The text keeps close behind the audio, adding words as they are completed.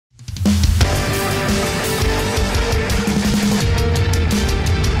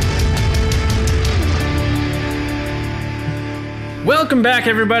Welcome back,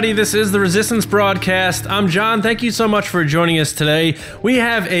 everybody. This is the Resistance Broadcast. I'm John. Thank you so much for joining us today. We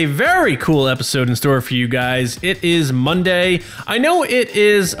have a very cool episode in store for you guys. It is Monday. I know it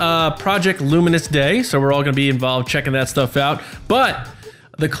is Project Luminous Day, so we're all going to be involved checking that stuff out. But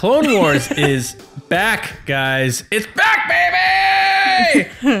the Clone Wars is back, guys. It's back, baby!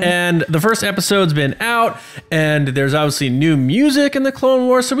 And the first episode's been out, and there's obviously new music in the Clone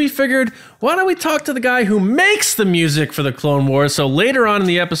Wars, so we figured, why don't we talk to the guy who makes the music for the Clone Wars? So later on in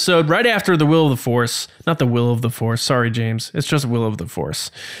the episode, right after the Will of the Force, not the Will of the Force, sorry, James, it's just Will of the Force.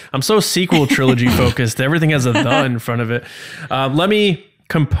 I'm so sequel trilogy focused, everything has a the in front of it. Let me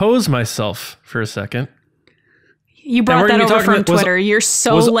compose myself for a second. You brought that over from Twitter. You're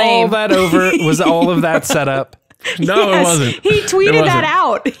so lame. Was all of that set up? No, yes, it wasn't. He tweeted that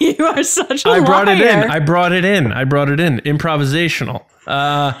out. You are such a liar. I brought it in. Improvisational.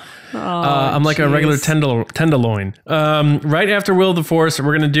 I'm like a regular tenderloin. Right after Will of the Force,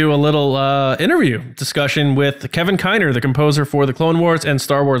 we're going to do a little interview discussion with Kevin Kiner, the composer for the Clone Wars and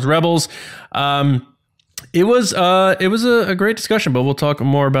Star Wars Rebels. It was a great discussion, but we'll talk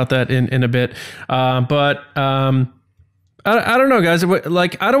more about that in a bit. I don't know, guys.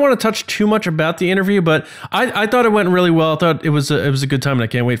 Like, I don't want to touch too much about the interview, but I thought it went really well. I thought it was a good time, and I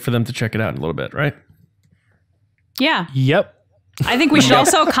can't wait for them to check it out in a little bit, right? Yeah. Yep. I think we should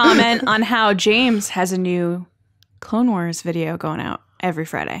also comment on how James has a new Clone Wars video going out every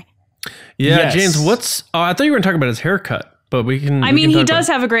Friday. Yeah, yes. James, I thought you were going to talk about his haircut, but we can... he does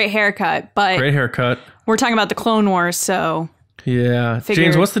have a great haircut, but... Great haircut. We're talking about the Clone Wars, so... Yeah.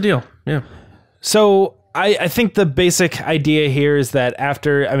 James, what's the deal? Yeah. So... I think the basic idea here is that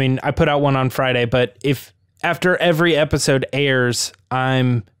after, I put out one on Friday, but if after every episode airs,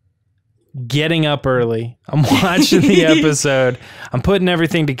 I'm getting up early, I'm watching the episode, I'm putting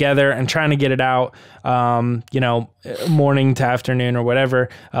everything together and trying to get it out, morning to afternoon or whatever,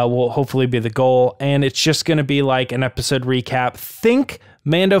 will hopefully be the goal. And it's just going to be like an episode recap. Think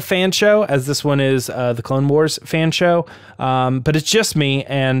Mando fan show, as this one is the Clone Wars fan show, but it's just me,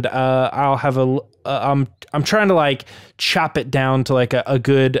 and I'll have I'm trying to like chop it down to like a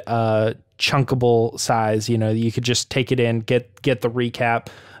good chunkable size. You could just take it in, get the recap,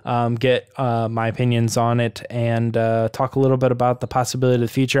 get my opinions on it, and talk a little bit about the possibility of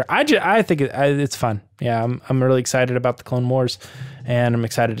the future. I think it's fun. Yeah, I'm really excited about the Clone Wars, and I'm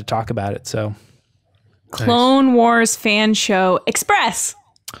excited to talk about it. So. Clone Wars fan show Express.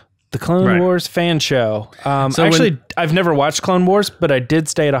 The Clone Wars fan show. I've never watched Clone Wars, but I did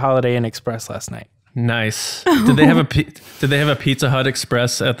stay at a Holiday Inn Express last night. Nice. Did they have a Pizza Hut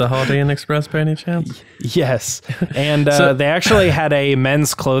Express at the Holiday Inn Express by any chance? Yes. And they actually had a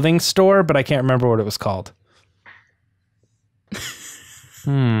men's clothing store, but I can't remember what it was called.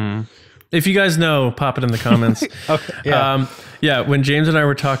 If you guys know, pop it in the comments. Okay. Yeah. When James and I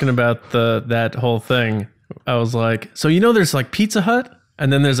were talking about that whole thing, I was like, so there's like Pizza Hut,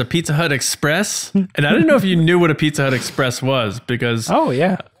 and then there's a Pizza Hut Express, and I didn't know if you knew what a Pizza Hut Express was, because... Oh,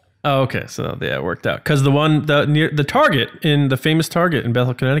 yeah. Oh, okay. So, yeah, it worked out. Because the Target, in the famous Target in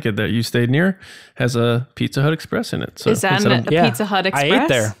Bethel, Connecticut that you stayed near, has a Pizza Hut Express in it. So is that a Pizza Hut Express? I ate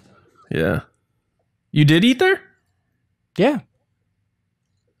there. Yeah. You did eat there? Yeah.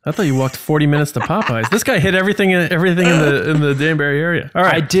 I thought you walked 40 minutes to Popeyes. This guy hit everything in the Danbury area. All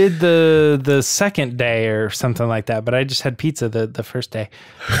right. I did the second day or something like that, but I just had pizza the first day.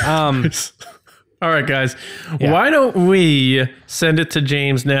 All right, guys. Yeah. Why don't we send it to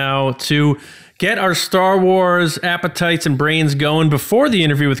James now to get our Star Wars appetites and brains going before the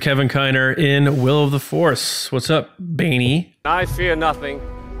interview with Kevin Kiner in Will of the Force. What's up, Baney? I fear nothing,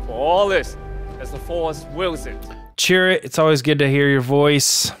 for all this as the Force wills it. Cheer it. It's always good to hear your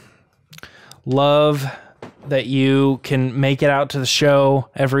voice. Love that you can make it out to the show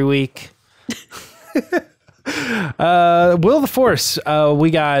every week. Will of the Force.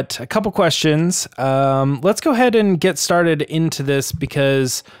 We got a couple questions. Let's go ahead and get started into this,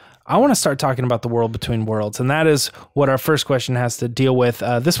 because I want to start talking about the world between worlds, and that is what our first question has to deal with.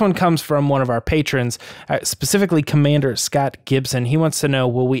 This one comes from one of our patrons, specifically Commander Scott Gibson. He wants to know,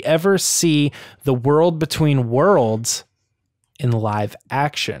 will we ever see the world between worlds in live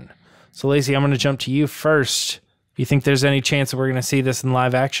action? So, Lacey, I'm going to jump to you first. You think there's any chance that we're going to see this in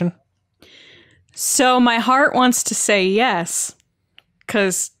live action? So my heart wants to say yes,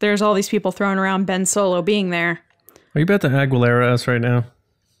 because there's all these people throwing around Ben Solo being there. Are you about to Aguilera us right now?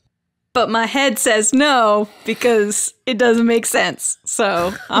 But my head says no, because it doesn't make sense.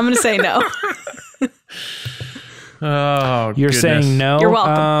 So I'm going to say no. Oh, you're saying no? You're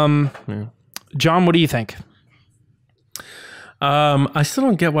welcome. John, what do you think? I still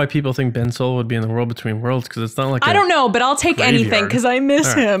don't get why people think Ben Solo would be in the World Between Worlds, because it's not like I don't know, but I'll take anything because I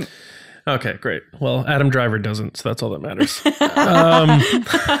miss him. Okay, great. Well, Adam Driver doesn't, so that's all that matters.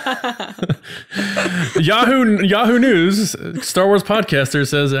 Yahoo News, Star Wars podcaster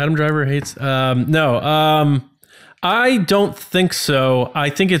says Adam Driver hates. No, I don't think so. I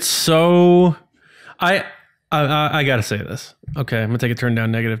think it's so. I gotta say this. Okay, I'm gonna take a turn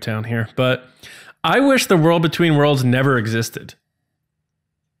down negative town here, but I wish the World Between Worlds never existed,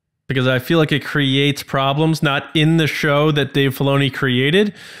 because I feel like it creates problems, not in the show that Dave Filoni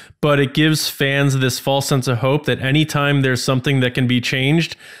created, but it gives fans this false sense of hope that anytime there's something that can be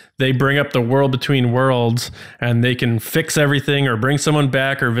changed, they bring up the World Between Worlds and they can fix everything or bring someone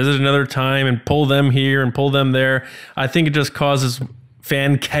back or visit another time and pull them here and pull them there. I think it just causes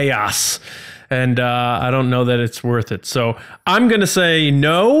fan chaos. And I don't know that it's worth it. So I'm going to say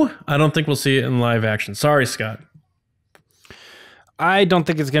no. I don't think we'll see it in live action. Sorry, Scott. I don't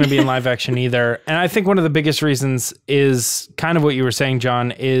think it's going to be in live action either. And I think one of the biggest reasons is kind of what you were saying,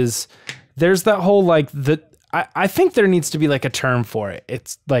 John, is there's that whole I think there needs to be like a term for it.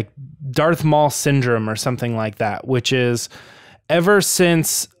 It's like Darth Maul syndrome or something like that, which is ever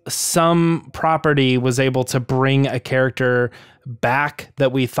since some property was able to bring a character back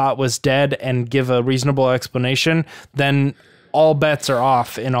that we thought was dead and give a reasonable explanation, then all bets are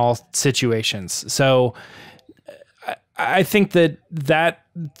off in all situations. So I think that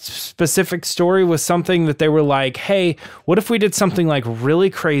specific story was something that they were like, hey, what if we did something like really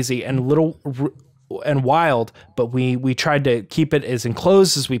crazy and and wild, but we tried to keep it as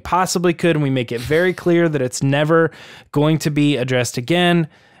enclosed as we possibly could, and we make it very clear that it's never going to be addressed again.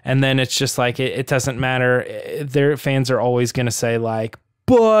 And then it's just like, it doesn't matter. Their fans are always going to say like,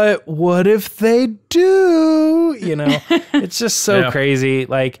 but what if they do? You know, it's just so crazy.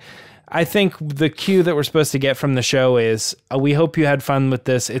 Like, I think the cue that we're supposed to get from the show is, we hope you had fun with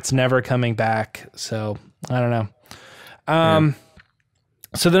this. It's never coming back. So I don't know.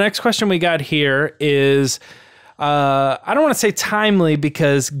 So the next question we got here is, I don't want to say timely,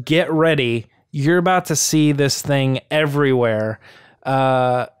 because get ready. You're about to see this thing everywhere.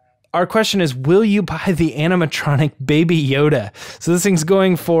 Our question is, will you buy the animatronic Baby Yoda? So this thing's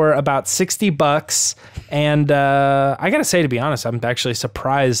going for about $60. And I got to say, to be honest, I'm actually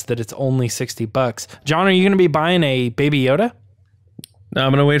surprised that it's only $60. John, are you going to be buying a Baby Yoda? No,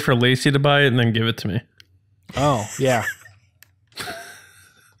 I'm going to wait for Lacey to buy it and then give it to me. Oh, yeah.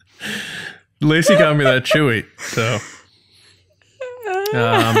 Lacey got me that Chewy, so.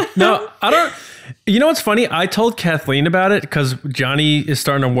 No, I don't. You know what's funny? I told Kathleen about it because Johnny is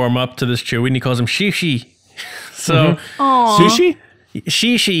starting to warm up to this Chewy, and he calls him Shishi. So, Sushi?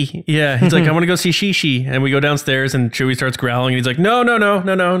 Shishi. Yeah, he's like, I want to go see Shishi, and we go downstairs, and Chewy starts growling, and he's like, no. No,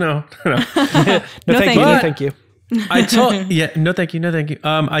 thank you. I told, no, thank you.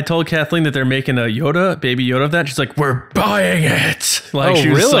 I told Kathleen that they're making a Yoda, Baby Yoda of that. She's like, we're buying it. Like, she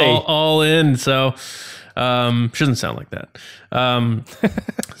was really? all in. So, she doesn't sound like that.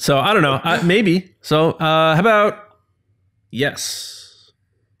 So I don't know. Maybe. So, how about yes?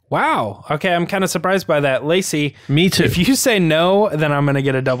 Wow. Okay, I'm kind of surprised by that, Lacey. Me too. If you say no, then I'm gonna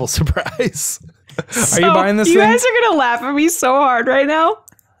get a double surprise. So, are you buying this thing? You guys are gonna laugh at me so hard right now.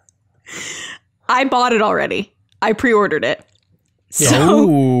 I bought it already. I pre-ordered it.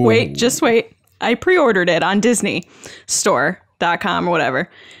 So just wait. I pre-ordered it on DisneyStore.com or whatever.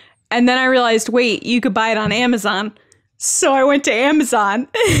 And then I realized, wait, you could buy it on Amazon. So I went to Amazon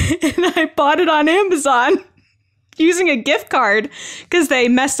and I bought it on Amazon using a gift card because they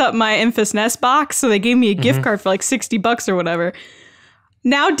messed up my Infus Nest box. So they gave me a gift card for like $60 or whatever.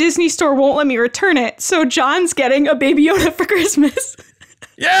 Now Disney Store won't let me return it. So John's getting a Baby Yoda for Christmas.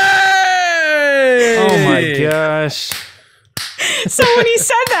 Yay! Oh my gosh. So when he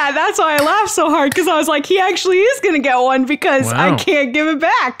said that, that's why I laughed so hard, because I was like, he actually is going to get one because I can't give it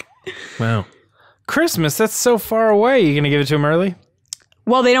back. Wow. Christmas, that's so far away. You going to give it to him early?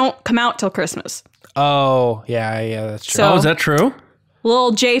 Well, they don't come out till Christmas. Oh, yeah, that's true. So, is that true?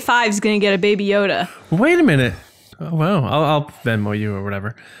 Little J5's going to get a Baby Yoda. Wait a minute. Oh, wow. I'll Venmo you or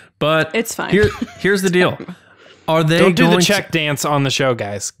whatever. But it's fine. Here's the deal. Are they don't do going the check dance on the show,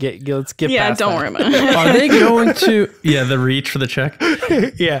 guys. Let's get past don't that. worry about it. Are they going to the reach for the check?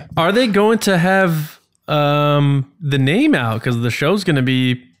 Yeah. Are they going to have the name out, because the show's going to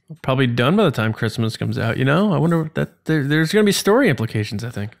be probably done by the time Christmas comes out, you know? I wonder if that there's going to be story implications, I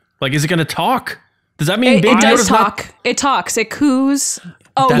think. Like, is it going to talk? Does that mean it does talk? It talks. It coos.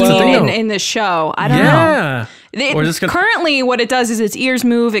 Oh, That's you mean in the show? I don't know. Currently, what it does is its ears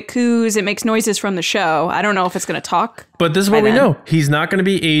move, it coos, it makes noises from the show. I don't know if it's going to talk. But this is what we know. He's not going to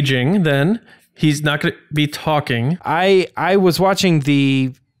be aging then. He's not going to be talking. I was watching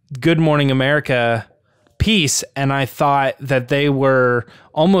the Good Morning America piece, and I thought that they were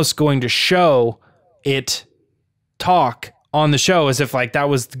almost going to show it talk on the show as if like that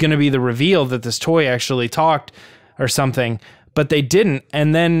was going to be the reveal that this toy actually talked or something, but they didn't.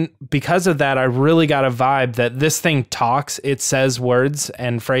 And then because of that, I really got a vibe that this thing talks. It says words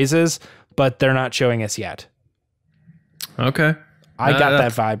and phrases, but they're not showing us yet. Okay. I got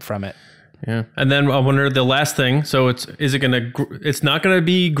that vibe from it. Yeah. And then I wonder the last thing. So it's not going to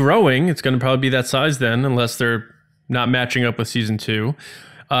be growing. It's going to probably be that size then, unless they're not matching up with season 2.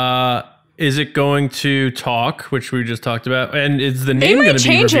 Is it going to talk, which we just talked about? And is the name going to be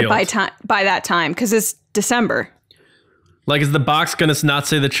revealed? They might change it by that time because it's December. Like, is the box going to not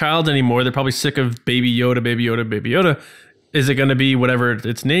say the child anymore? They're probably sick of Baby Yoda, Baby Yoda, Baby Yoda. Is it going to be whatever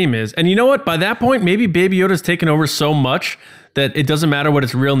its name is? And you know what? By that point, maybe Baby Yoda's taken over so much that it doesn't matter what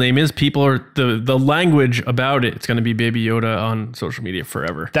its real name is. People are the language about it. It's going to be Baby Yoda on social media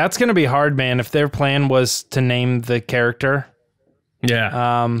forever. That's going to be hard, man. If their plan was to name the character.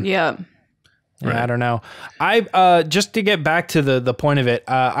 Yeah. Yeah. Right. I don't know. I just to get back to the point of it,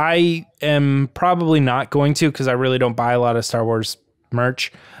 I am probably not going to because I really don't buy a lot of Star Wars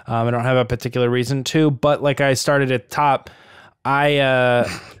merch. I don't have a particular reason to, but like I started at the top, I'm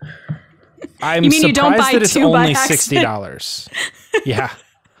you don't buy surprised that it's two by only accident? $60. Yeah.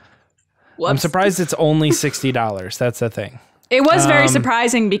 Whoops. I'm surprised it's only $60. That's the thing. It was very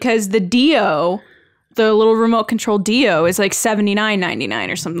surprising because the Dio, the little remote control Dio, is like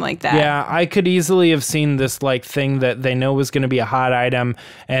 $79.99 or something like that. Yeah, I could easily have seen this like thing that they know was going to be a hot item,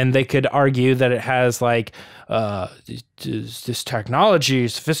 and they could argue that it has like this technology,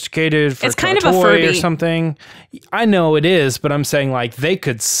 sophisticated for it's kind a of a toy Furby or something. I know it is, but I'm saying like they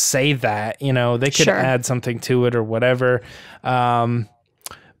could say that, you know, they could Sure. add something to it or whatever. And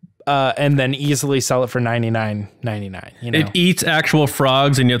then easily sell it for $99.99. You know, It eats actual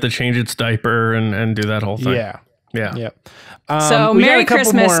frogs, and you have to change its diaper and do that whole thing. yeah. Yep. So we got Merry a couple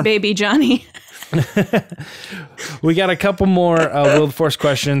Christmas, more. baby Johnny. We got a couple more Will of the Force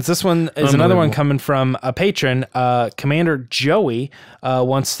questions. This one is another one coming from a patron. Commander Joey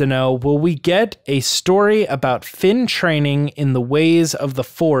wants to know, will we get a story about Finn training in the ways of the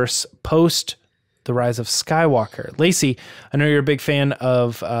Force post The Rise of Skywalker? Lacey, I know you're a big fan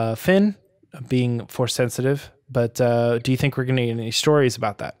of Finn being Force sensitive, but do you think we're going to get any stories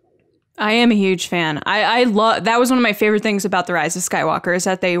about that? I am a huge fan. I love that was one of my favorite things about The Rise of Skywalker is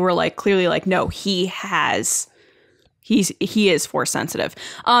that they were like clearly like, no, he is Force sensitive.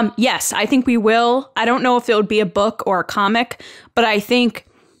 Yes, I think we will. I don't know if it would be a book or a comic, but I think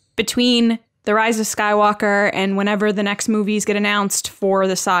between The Rise of Skywalker and whenever the next movies get announced for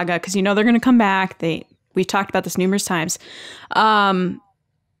the saga, because you know they're going to come back. We've talked about this numerous times.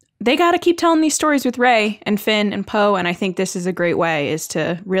 They got to keep telling these stories with Rey and Finn and Poe, and I think this is a great way is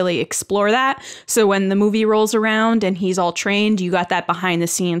to really explore that. So when the movie rolls around and he's all trained, you got that behind the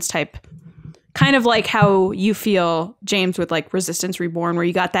scenes type, kind of like how you feel, James, with like Resistance Reborn, where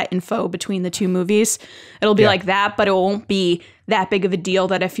you got that info between the two movies. It'll be like that, but it won't be that big of a deal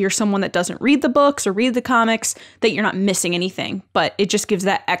that if you're someone that doesn't read the books or read the comics, that you're not missing anything, but it just gives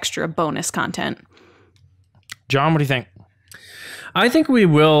that extra bonus content. John, what do you think? I think we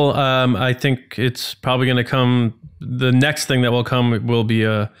will. I think it's probably going to come. The next thing that will come will be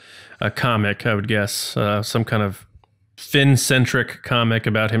a comic, I would guess. Some kind of Finn-centric comic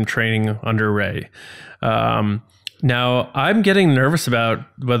about him training under Rey. Now, I'm getting nervous about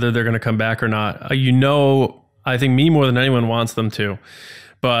whether they're going to come back or not. I think me more than anyone wants them to.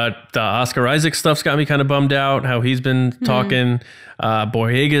 But the Oscar Isaac stuff's got me kind of bummed out, how he's been talking.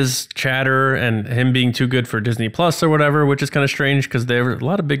 Boyega's chatter and him being too good for Disney Plus or whatever, which is kind of strange because there are a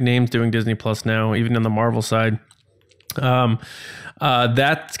lot of big names doing Disney Plus now, even on the Marvel side.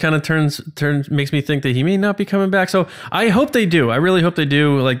 That kind of makes me think that he may not be coming back. So I hope they do. I really hope they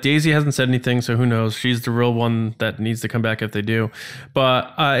do. Like Daisy hasn't said anything, so who knows? She's the real one that needs to come back if they do.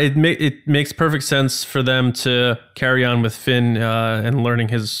 But it makes perfect sense for them to carry on with Finn and learning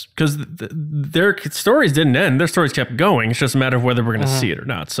his, because their stories didn't end. Their stories kept going. It's just a matter of whether we're going to see it or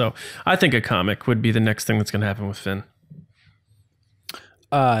not. So I think a comic would be the next thing that's going to happen with Finn.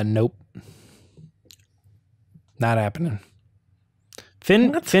 Nope. Not happening.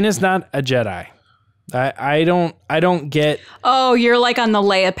 Finn is not a Jedi. I don't get. Oh, you're like on the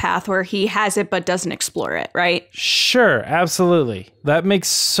Leia path where he has it but doesn't explore it, right? Sure, absolutely. That makes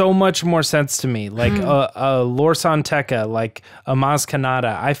so much more sense to me. Like a Lorsan Tekka, like a Maz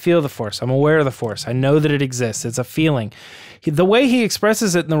Kanata. I feel the Force. I'm aware of the Force. I know that it exists. It's a feeling. The way he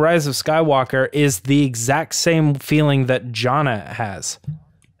expresses it in The Rise of Skywalker is the exact same feeling that Jannah has.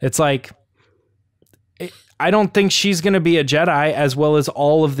 It's like, I don't think she's going to be a Jedi as well as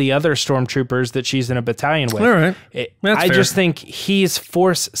all of the other stormtroopers that she's in a battalion with. All right. I just think he's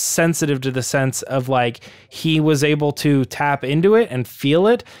force sensitive to the sense of like he was able to tap into it and feel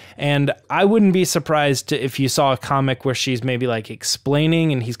it. And I wouldn't be surprised if you saw a comic where she's maybe like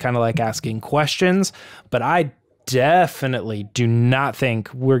explaining and he's kind of like asking questions. But I definitely do not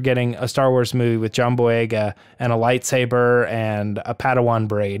think we're getting a Star Wars movie with John Boyega and a lightsaber and a Padawan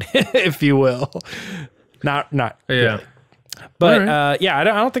braid, if you will. Not yeah. really. But right. I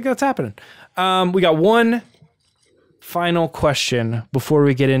don't think that's happening. We got one final question before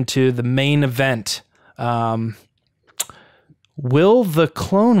we get into the main event. Will the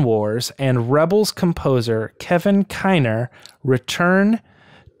Clone Wars and Rebels composer Kevin Kiner return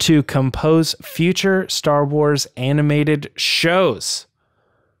to compose future Star Wars animated shows?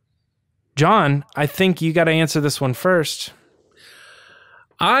 John, I think you got to answer this one first.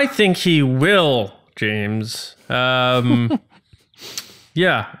 I think he will, James. I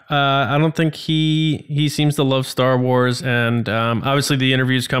don't think he seems to love Star Wars, and obviously the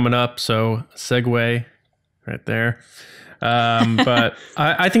interview's coming up, so segue right there. But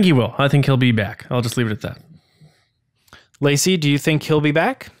I think he will. I think he'll be back. I'll just leave it at that. Lacey, do you think he'll be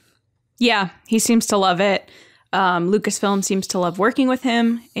back? Yeah, he seems to love it. Lucasfilm seems to love working with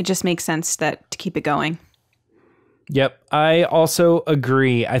him. It just makes sense to keep it going. Yep, I also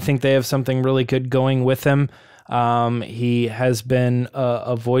agree. I think they have something really good going with him. He has been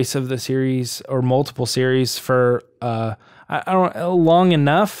a voice of the series or multiple series for long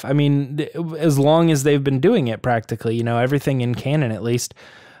enough. I mean, as long as they've been doing it, practically. Everything in canon at least.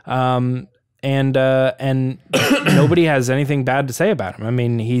 And nobody has anything bad to say about him. I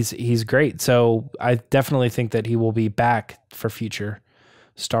mean, he's great. So I definitely think that he will be back for future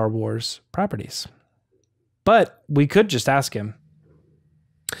Star Wars properties. But we could just ask him.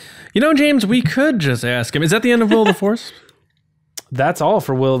 James, we could just ask him. Is that the end of Will of the Force? That's all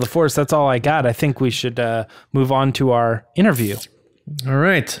for Will of the Force. That's all I got. I think we should move on to our interview. All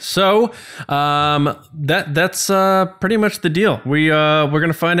right. So that's pretty much the deal. We're going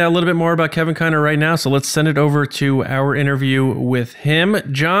to find out a little bit more about Kevin Kiner right now. So let's send it over to our interview with him.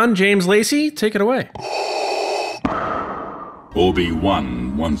 John, James, Lacey, take it away.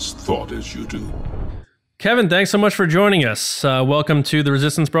 Obi-Wan once thought as you do. Kevin, thanks so much for joining us. Welcome to the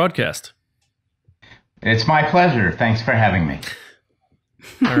Resistance broadcast. It's my pleasure. Thanks for having me.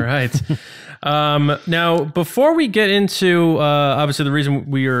 All right. Now, before we get into obviously the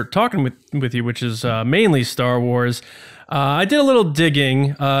reason we are talking with you, which is mainly Star Wars, I did a little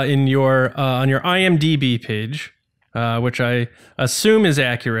digging in your on your IMDb page, which I assume is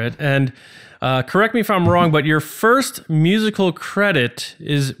accurate. And correct me if I'm wrong, but your first musical credit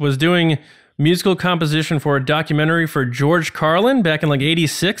was doing musical composition for a documentary for George Carlin back in like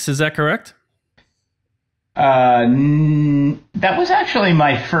 '86. Is that correct? That was actually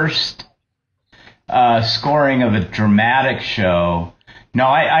my first scoring of a dramatic show. No,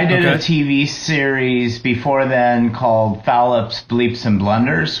 I did a TV series before then called Foul Ups, Bleeps, and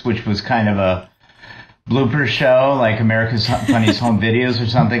Blunders, which was kind of a blooper show, like America's Funniest Home Videos or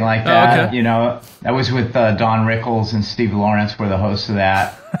something like that. That was with Don Rickles and Steve Lawrence were the hosts of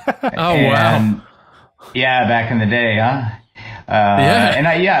that. Wow. Yeah, back in the day, huh?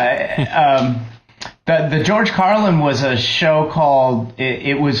 The George Carlin was a show called,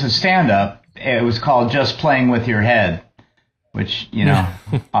 it was a stand-up. It was called Just Playing With Your Head, which,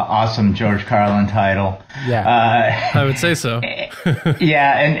 awesome George Carlin title. Yeah, I would say so.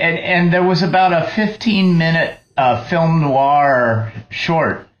 And there was about a 15-minute film noir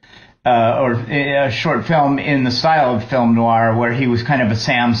short, or a short film in the style of film noir where he was kind of a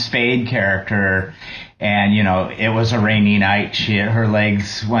Sam Spade character. And, it was a rainy night. Her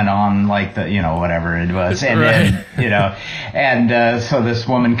legs went on like whatever it was. And then, so this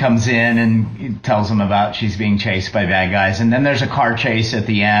woman comes in and tells him about she's being chased by bad guys. And then there's a car chase at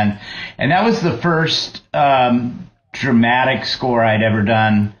the end. And that was the first dramatic score I'd ever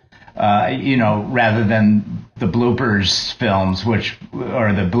done, rather than the bloopers films,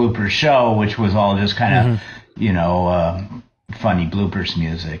 or the bloopers show, which was all just kind of, funny bloopers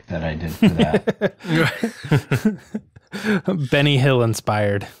music that I did for that. Benny Hill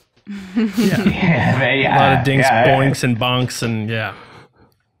inspired. A lot of dinks, boinks, and bonks, and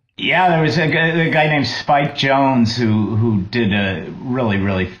Yeah, there was a guy named Spike Jones who did a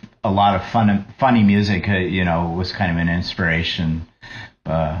lot of funny music. Was kind of an inspiration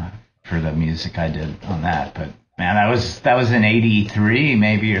for the music I did on that. But man, that was in '83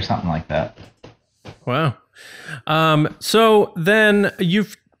 maybe or something like that. Wow. So then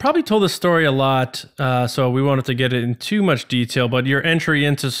you've probably told the story a lot, so we won't have to get it in too much detail, but your entry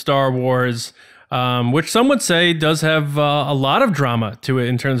into Star Wars, which some would say does have a lot of drama to it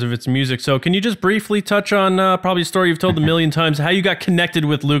in terms of its music. So can you just briefly touch on probably a story you've told a million times, how you got connected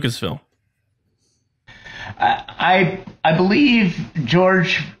with Lucasfilm? I believe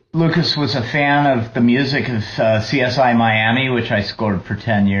George Lucas was a fan of the music of CSI Miami, which I scored for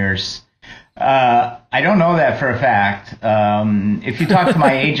 10 years. I don't know that for a fact. If you talk to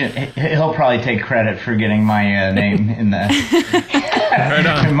my agent, he'll probably take credit for getting my name in the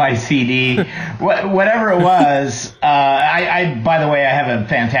in my CD. Whatever it was, I by the way, I have a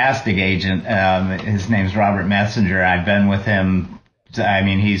fantastic agent. His name's Robert Messenger. I've been with him. I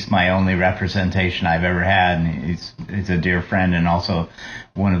mean, he's my only representation I've ever had, and he's a dear friend and also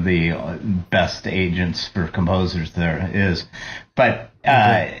one of the best agents for composers there is. But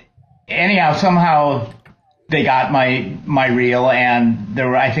anyhow, somehow they got my reel, and there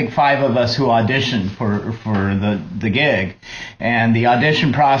were, I think, 5 of us who auditioned for the gig. And the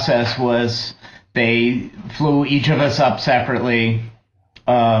audition process was they flew each of us up separately.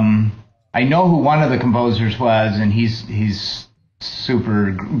 I know who one of the composers was, and he's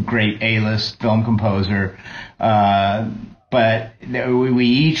super great A-list film composer. But we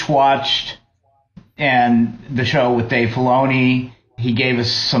each watched the show with Dave Filoni. He gave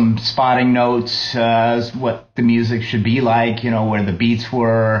us some spotting notes, what the music should be like, where the beats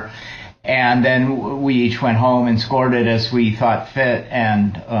were. And then we each went home and scored it as we thought fit.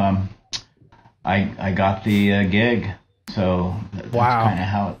 And I got the gig. So that's kind of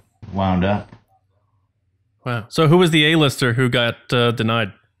how it wound up. Wow. So who was the A-lister who got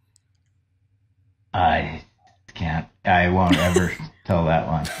denied? I won't ever tell that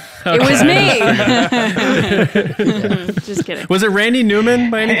one. Okay. It was me. Just kidding. Was it Randy Newman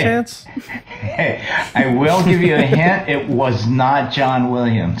by any chance? I will give you a hint. It was not John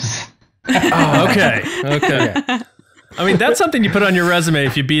Williams. Oh, okay. I mean, that's something you put on your resume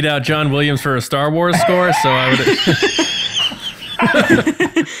if you beat out John Williams for a Star Wars score. So I would.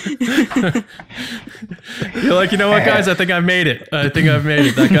 You're like, you know what, guys? I think I've made it. That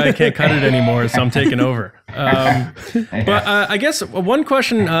guy can't cut it anymore, so I'm taking over. But I guess one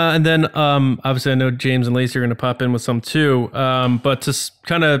question, and then obviously I know James and Lacey are going to pop in with some too. But to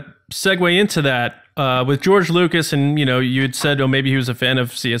kind of segue into that, with George Lucas, and you had said, maybe he was a fan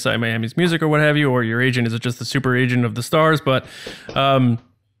of CSI Miami's music or what have you, or your agent is just the super agent of the stars, but.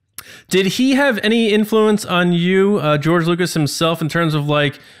 Did he have any influence on you, George Lucas himself, in terms of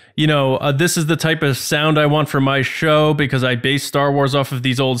this is the type of sound I want for my show because I based Star Wars off of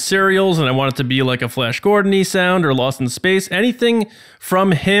these old serials and I want it to be like a Flash Gordon-y sound or Lost in Space? Anything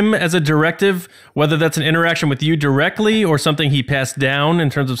from him as a directive, whether that's an interaction with you directly or something he passed down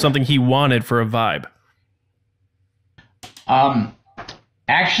in terms of something he wanted for a vibe?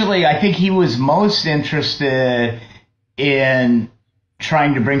 Actually, I think he was most interested in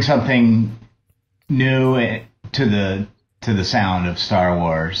trying to bring something new to the sound of Star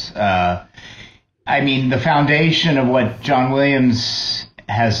Wars. I mean, the foundation of what John Williams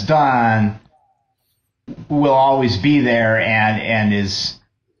has done will always be there, and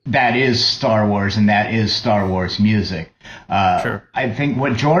that is Star Wars, and that is Star Wars music. Sure. I think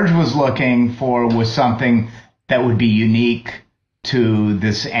what George was looking for was something that would be unique to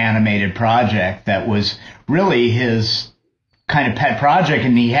this animated project that was really his kind of pet project,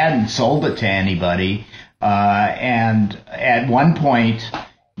 and he hadn't sold it to anybody. And at one point,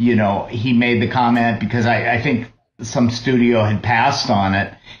 he made the comment because I think some studio had passed on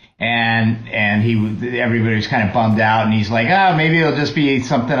it, and everybody was kind of bummed out, and he's like, maybe it'll just be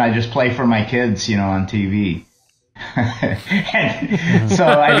something I just play for my kids, on TV. And so,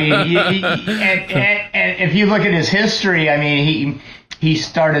 I mean, and if you look at his history, I mean, he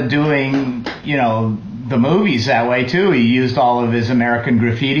started doing, the movies that way too. He used all of his American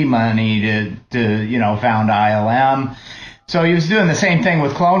Graffiti money to found ILM. So he was doing the same thing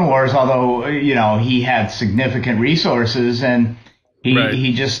with Clone Wars, although, he had significant resources, and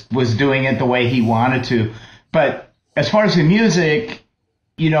he just was doing it the way he wanted to. But as far as the music,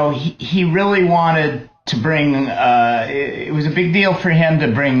 he really wanted to bring, it was a big deal for him to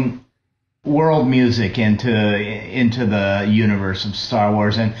bring world music into the universe of Star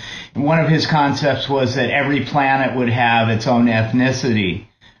Wars. And one of his concepts was that every planet would have its own ethnicity,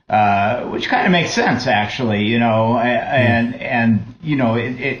 which kind of makes sense, actually, I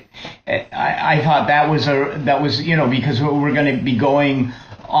thought that was because we're going to be going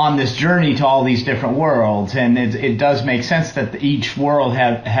on this journey to all these different worlds, and it does make sense that each world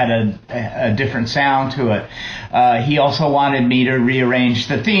had a different sound to it. He also wanted me to rearrange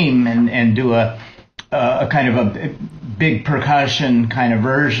the theme and do a kind of a big percussion kind of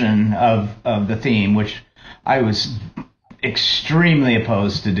version of the theme, which I was extremely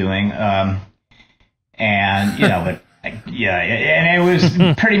opposed to doing. and but yeah, and it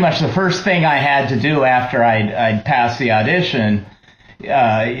was pretty much the first thing I had to do after I'd passed the audition.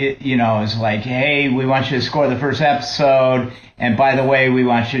 It was like, hey, we want you to score the first episode, and by the way, we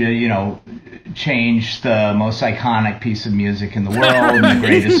want you to change the most iconic piece of music in the world,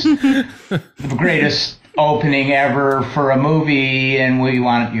 the greatest opening ever for a movie, and we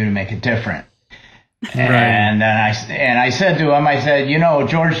want you to make it different. Right. And then I said to him,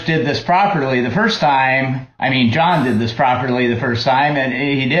 George did this properly the first time. I mean, John did this properly the first time, and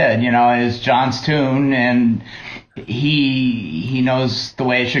he did. It's John's tune, and he knows the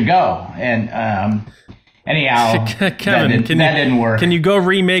way it should go. And anyhow, Kevin, that didn't work. Can you go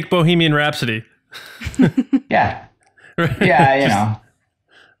remake Bohemian Rhapsody? Yeah, yeah,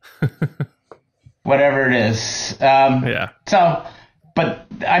 whatever it is. Yeah. So. But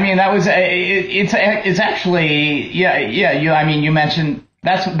I mean, that was it's actually you mentioned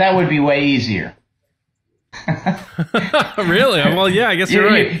that would be way easier. Really? Well, yeah, I guess you're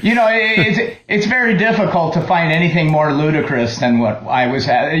right. It's very difficult to find anything more ludicrous than what I was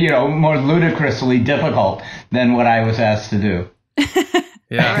more ludicrously difficult than what I was asked to do.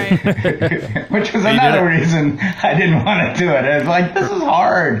 Yeah. Right. Which was another reason I didn't want to do it. It's like, this is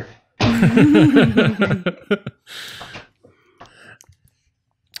hard.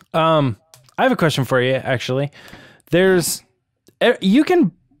 I have a question for you, actually. You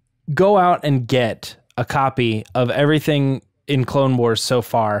can go out and get a copy of everything in Clone Wars so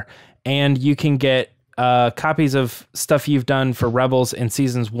far, and you can get copies of stuff you've done for Rebels in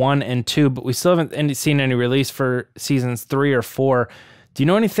seasons 1 and 2, but we still haven't seen any release for seasons 3 or 4. Do you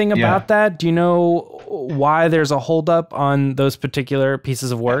know anything about that? Do you know why there's a holdup on those particular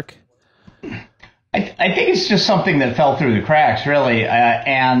pieces of work? I think it's just something that fell through the cracks, really.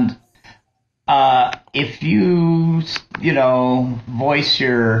 And if you, voice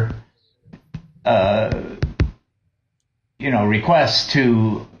your, request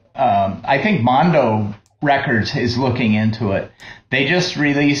to, I think Mondo Records is looking into it. They just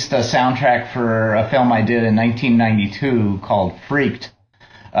released a soundtrack for a film I did in 1992 called Freaked,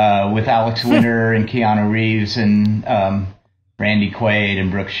 with Alex Winter and Keanu Reeves and Randy Quaid and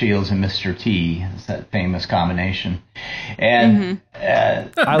Brooke Shields and Mr. T. It's that famous combination. And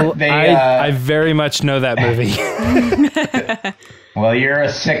I very much know that movie. Well, you're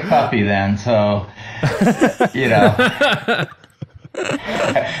a sick puppy then, so,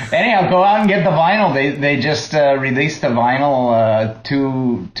 Anyhow, go out and get the vinyl. They just released a vinyl,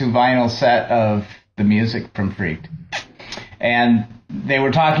 two vinyl set of the music from Freaked. And they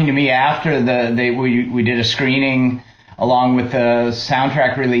were talking to me after we did a screening along with the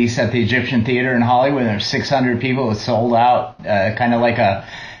soundtrack release at the Egyptian Theater in Hollywood. There were 600 people. It was sold out, kind of like a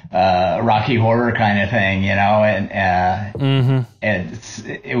Rocky Horror kind of thing, and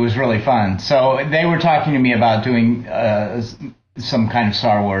it was really fun. So they were talking to me about doing some kind of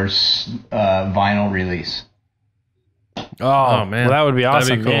Star Wars vinyl release. Oh man, well, that would be awesome.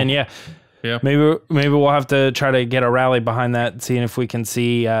 That'd be cool. Man, yeah. Yeah. Maybe we'll have to try to get a rally behind that, seeing if we can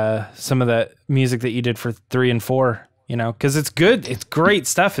see some of that music that you did for 3 and 4. Because it's good. It's great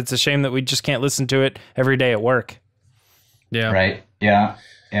stuff. It's a shame that we just can't listen to it every day at work. Yeah. Right. Yeah.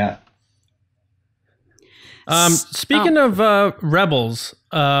 Yeah. Speaking of Rebels,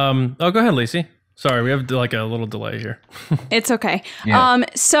 go ahead, Lacey. Sorry, we have like a little delay here. It's okay. Yeah.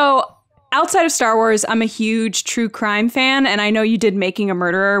 So outside of Star Wars, I'm a huge true crime fan, and I know you did Making a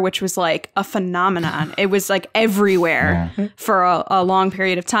Murderer, which was like a phenomenon. It was like everywhere for a long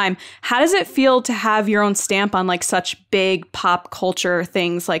period of time. How does it feel to have your own stamp on like such big pop culture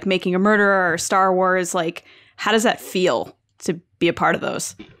things like Making a Murderer or Star Wars? Like, how does that feel to be a part of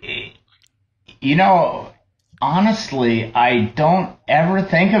those? Honestly, I don't ever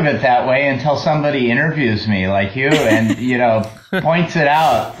think of it that way until somebody interviews me like you and, points it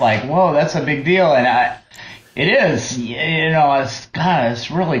out like, whoa, that's a big deal. And it is,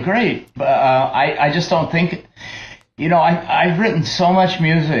 it's really great. But I just don't think, I've written so much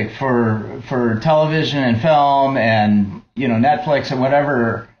music for television and film and, Netflix and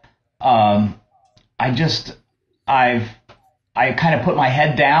whatever. I kind of put my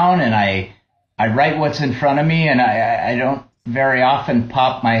head down and I write what's in front of me, and I don't very often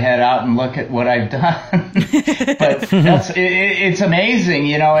pop my head out and look at what I've done. But it's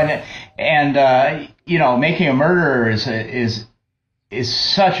amazing, and Making a Murderer is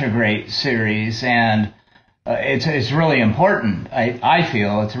such a great series, and it's really important. I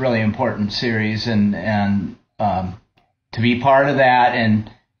feel it's a really important series, and to be part of that,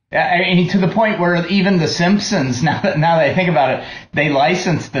 and I mean, to the point where even The Simpsons, now that I think about it, they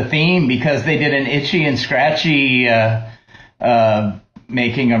licensed the theme because they did an Itchy and Scratchy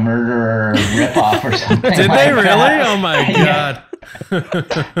making a murderer ripoff or something. Did they really? Oh my god.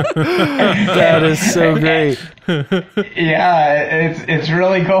 That is so great. Yeah, it's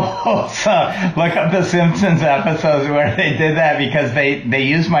really cool. So look up the Simpsons episodes where they did that, because they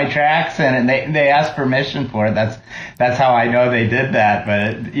used my tracks and they asked permission for it. That's how I know they did that.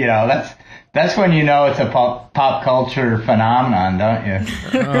 But that's when you know it's a pop culture phenomenon, don't you?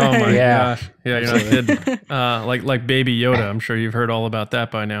 Oh my gosh. Yeah, you're not kidding. Like Baby Yoda. I'm sure you've heard all about that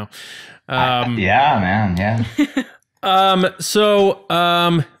by now. Yeah, man. Yeah.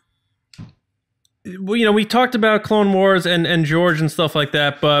 We talked about Clone Wars and George and stuff like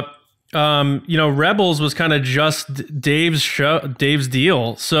that, but Rebels was kind of just Dave's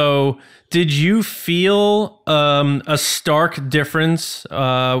deal. So did you feel a stark difference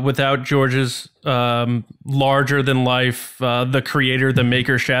without George's larger than life, the creator, the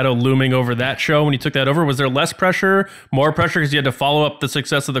maker shadow looming over that show when you took that over? Was there less pressure, more pressure because you had to follow up the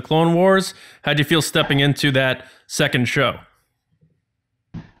success of the Clone Wars? How'd you feel stepping into that second show?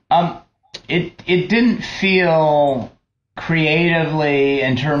 It didn't feel creatively,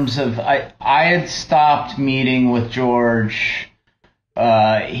 in terms of I had stopped meeting with George.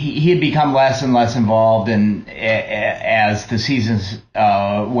 He had become less and less involved as the seasons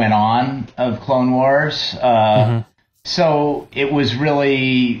went on of Clone Wars. So it was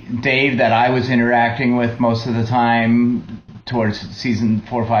really Dave that I was interacting with most of the time towards season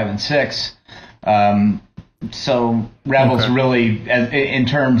 4, 5, and 6. So Rebels really, in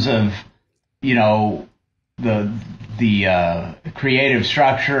terms of the creative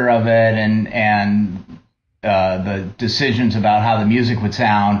structure of it and the decisions about how the music would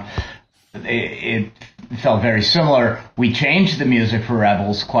sound, it felt very similar. We changed the music for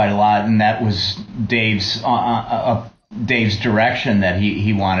Rebels quite a lot, and that was Dave's direction that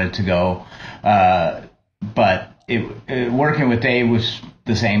he wanted to go. But working with Dave was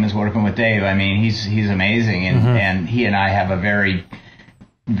the same as working with Dave. I mean, he's amazing, and he and I have a very,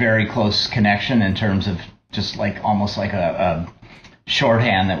 very close connection in terms of just almost like a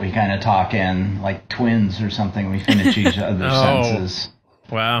shorthand that we kind of talk in, like twins or something. We finish each other's sentences.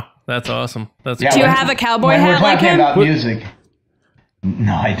 Wow, that's awesome. Do you have a cowboy hat like him? About music.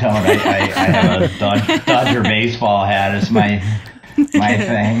 No, I don't. I have a Dodger baseball hat as my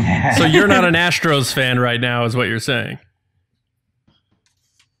thing. So you're not an Astros fan right now, is what you're saying?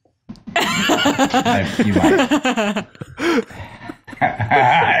 You might.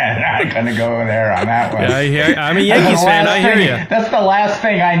 I'm not going to go there on that one. Yeah, I'm a Yankees fan. I hear you. That's the last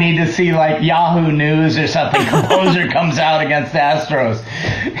thing I need to see, like Yahoo News or something. Composer comes out against Astros.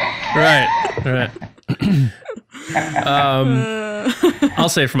 Right. I'll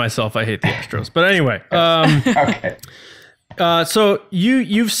say for myself, I hate the Astros. But anyway. Okay. So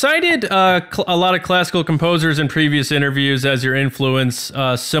you've cited a lot of classical composers in previous interviews as your influence,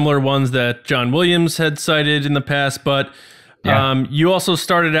 similar ones that John Williams had cited in the past, but you also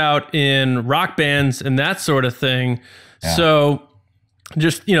started out in rock bands and that sort of thing. Yeah. So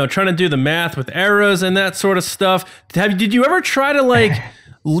just, trying to do the math with eras and that sort of stuff. Did you ever try to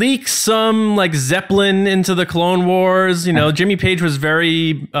leak some Zeppelin into the Clone Wars? Jimmy Page was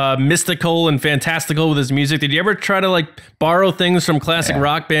very mystical and fantastical with his music. Did you ever try to borrow things from classic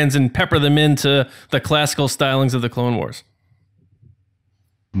rock bands and pepper them into the classical stylings of the Clone Wars?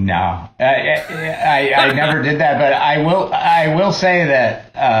 No, I never did that, but I will say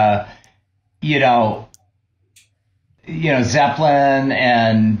that Zeppelin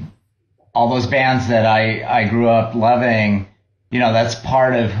and all those bands that I grew up loving, that's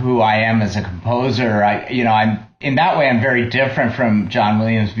part of who I am as a composer. I'm in that way I'm very different from John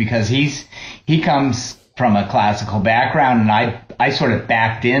Williams, because he comes from a classical background, and I sort of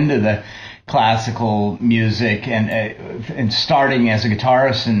backed into the classical music and starting as a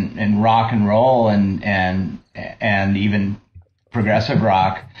guitarist in rock and roll and even progressive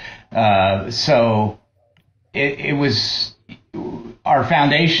rock. So it was, our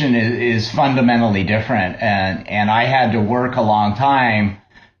foundation is fundamentally different, and I had to work a long time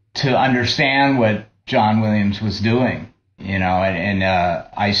to understand what John Williams was doing.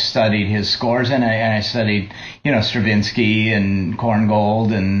 I studied his scores, and I studied, Stravinsky and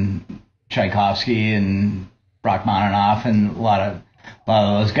Korngold and Tchaikovsky and Rachmaninoff and a lot of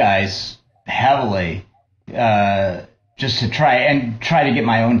those guys heavily, just to try to get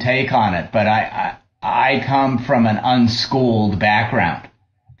my own take on it. But I come from an unschooled background,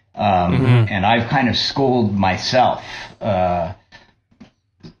 and I've kind of schooled myself.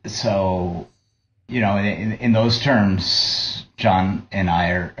 So, in those terms, John and I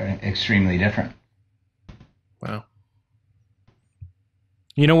are extremely different. Wow.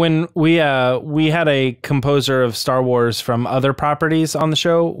 You know, when we had a composer of Star Wars from other properties on the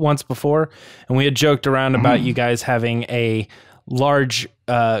show once before, and we had joked around about you guys having a large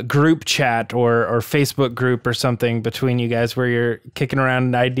group chat or Facebook group or something between you guys where you're kicking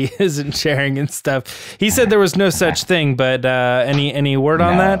around ideas and sharing and stuff. He said there was no such thing, but any word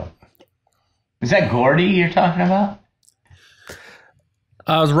on that? Is that Gordy you're talking about? It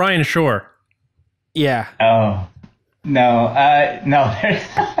was Ryan Shore. Yeah. Oh. No, there's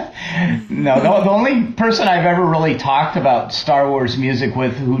no. The only person I've ever really talked about Star Wars music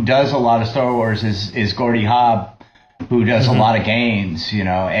with who does a lot of Star Wars is Gordy Hobb, who does a lot of games, you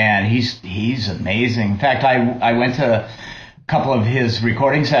know, and he's amazing. In fact, I went to a couple of his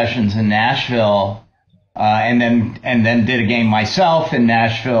recording sessions in Nashville, and then did a game myself in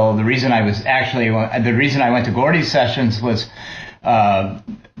Nashville. The reason I went to Gordy's sessions was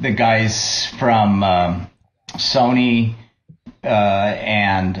the guys from Sony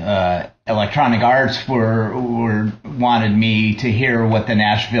and Electronic Arts wanted me to hear what the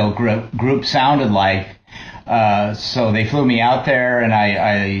Nashville group sounded like. So they flew me out there, and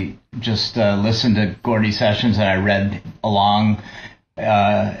I just listened to Gordy sessions, and I read along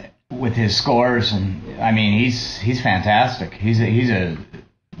with his scores. And I mean, he's fantastic. He's a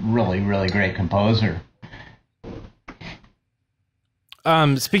really, really great composer.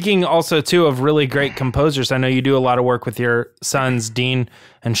 Speaking also too of really great composers, I know you do a lot of work with your sons, Dean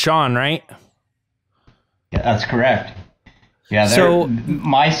and Sean, right? Yeah, that's correct. Yeah, so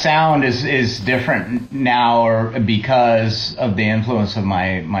my sound is different now, or because of the influence of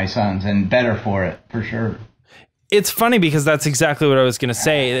my sons, and better for it, for sure. It's funny because that's exactly what I was going to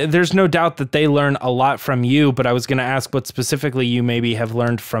say. There's no doubt that they learn a lot from you, but I was going to ask what specifically you maybe have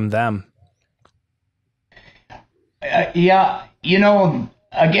learned from them. Yeah, you know,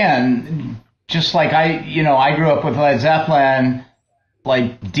 again, just like I grew up with Led Zeppelin,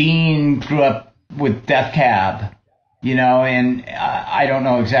 like Dean grew up with Death Cab, you know, and I don't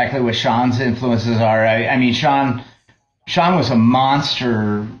know exactly what Sean's influences are. I mean, Sean was a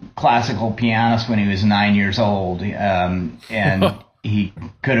monster classical pianist when he was 9 years old, and he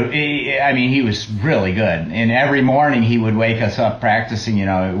was really good. And every morning he would wake us up practicing, you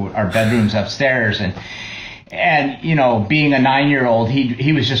know, our bedrooms upstairs, and you know, being a 9-year-old,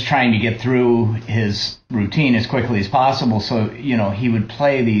 he was just trying to get through his routine as quickly as possible. So, you know, he would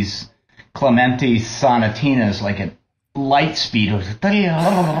play these Clementi sonatinas like at light speed. The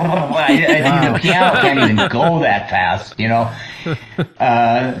piano can't even go that fast, you know.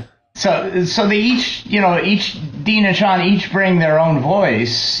 So they each Dean and Sean each bring their own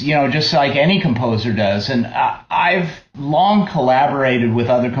voice, you know, just like any composer does. And I've long collaborated with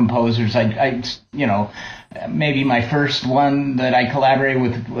other composers. I you know, maybe my first one that I collaborated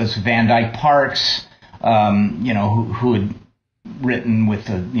with was Van Dyke Parks, you know, who had written with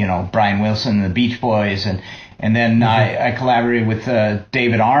Brian Wilson and the Beach Boys, and then I collaborated with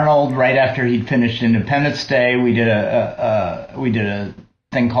David Arnold right after he'd finished Independence Day. We did a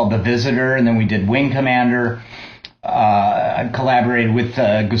thing called The Visitor, and then we did Wing Commander. I collaborated with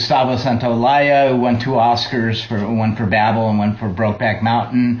Gustavo Santaolalla, who won 2 Oscars, one for Babel and one for Brokeback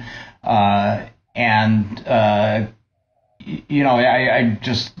Mountain. You know,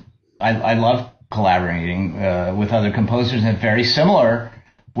 I love collaborating with other composers, and very similar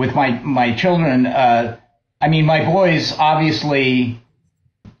with my children. I mean, my boys obviously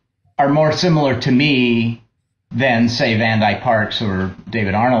are more similar to me than, say, Van Dyke Parks or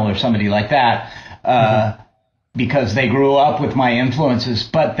David Arnold or somebody like that, because they grew up with my influences,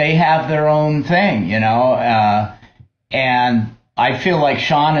 but they have their own thing, you know, and I feel like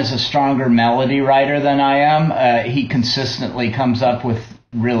Sean is a stronger melody writer than I am. He consistently comes up with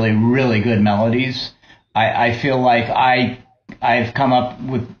really, really good melodies. I feel like I've come up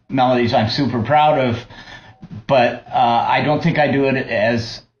with melodies I'm super proud of, but I don't think I do it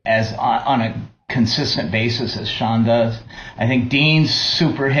as on a consistent basis as Sean does. I think Dean's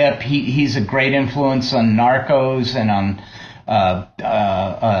super hip. He's a great influence on Narcos and on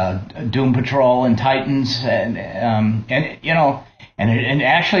Doom Patrol and Titans, and you know, and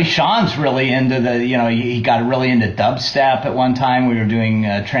actually Sean's really into he got really into dubstep at one time. We were doing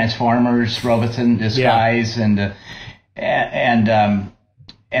Transformers, Robots in Disguise, and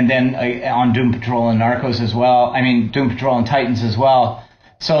then on Doom Patrol and Narcos as well. I mean, Doom Patrol and Titans as well.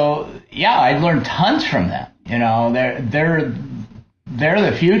 So yeah, I learned tons from them. You know, they're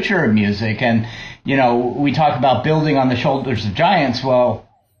the future of music, and you know, we talk about building on the shoulders of giants. Well,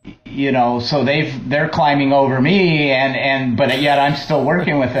 you know, so they're climbing over me, but yet I'm still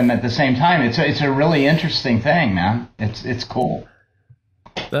working with them at the same time. It's a really interesting thing, man. It's cool.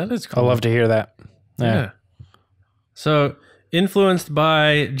 That is cool. I love to hear that. Yeah. So influenced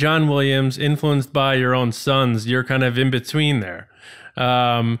by John Williams, influenced by your own sons. You're kind of in between there.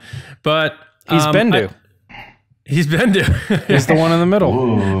 But he's Bendu. He's Bendu. He's the one in the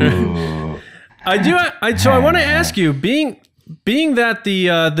middle. So I want to ask you, being that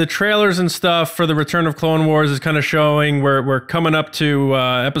the trailers and stuff for the Return of Clone Wars is kind of showing we're coming up to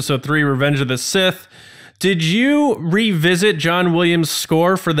episode 3, Revenge of the Sith. Did you revisit John Williams'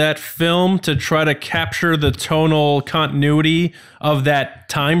 score for that film to try to capture the tonal continuity of that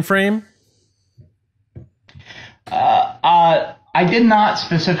time frame? I did not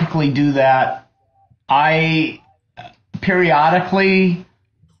specifically do that. I periodically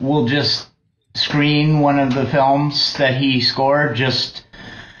will just screen one of the films that he scored just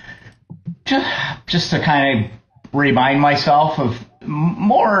to kind of remind myself of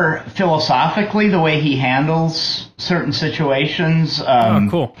more philosophically the way he handles certain situations.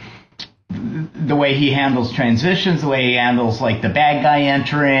 Cool. The way he handles transitions, the way he handles like the bad guy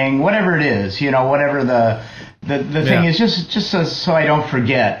entering, whatever it is, whatever the thing is, just so I don't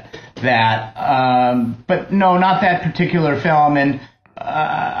forget that. But no, not that particular film. And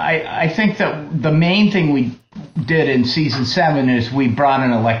I think that the main thing we did in season 7 is we brought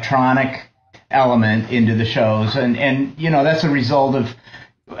an electronic element into the shows, and that's a result of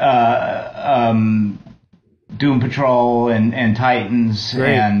Doom Patrol and Titans.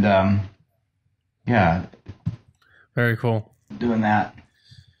 Great. And yeah, very cool doing that.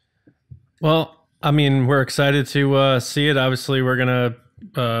 Well, I mean, we're excited to see it. Obviously, we're gonna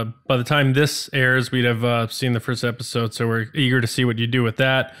by the time this airs, we'd have seen the first episode, so we're eager to see what you do with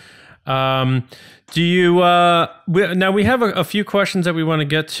that. Do you now we have a few questions that we want to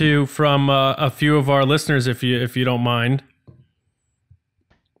get to from a few of our listeners, if you don't mind.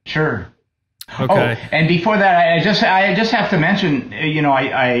 Sure. Okay. Oh, and before that, I just have to mention,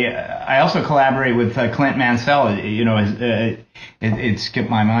 I also collaborate with Clint Mansell. It skipped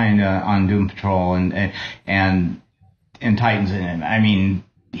my mind on Doom Patrol and Titans. And I mean,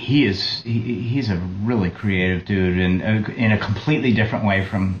 he's a really creative dude, and in a completely different way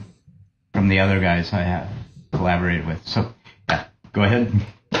from the other guys I have collaborated with. So, yeah, go ahead.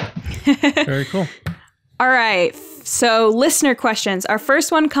 Very cool. All right. So, listener questions. Our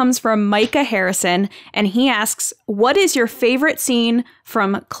first one comes from Micah Harrison, and he asks, what is your favorite scene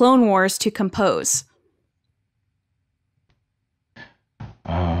from Clone Wars to compose?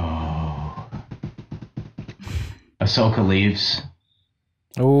 Oh. Ahsoka leaves.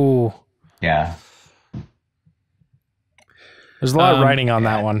 Oh. Yeah. There's a lot of writing on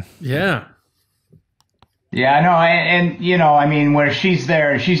that one. Yeah. Yeah, no, I mean, where she's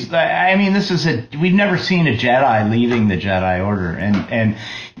there, we've never seen a Jedi leaving the Jedi Order, and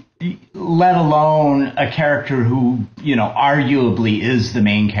let alone a character who, arguably is the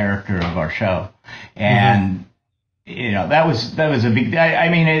main character of our show. And, that was a big, I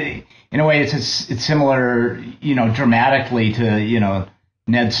mean, in a way it's similar, dramatically to,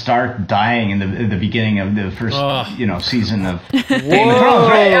 Ned Stark dying in the beginning of the first, season of Game of Thrones.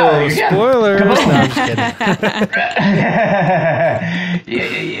 Right? Yeah, spoilers! No, I'm just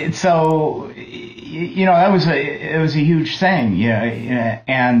kidding. So, it was a huge thing. Yeah,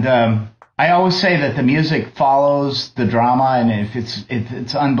 and I always say that the music follows the drama, and if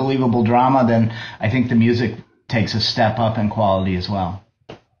it's unbelievable drama, then I think the music takes a step up in quality as well.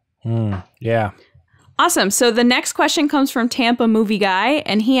 Yeah. Awesome. So the next question comes from Tampa Movie Guy,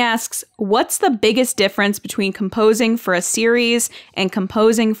 and he asks, what's the biggest difference between composing for a series and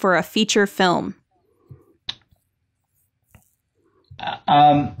composing for a feature film?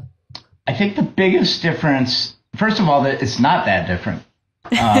 I think the biggest difference, first of all, that it's not that different.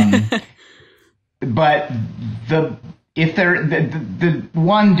 But the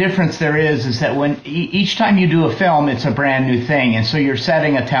one difference there is that when each time you do a film, it's a brand new thing. And so you're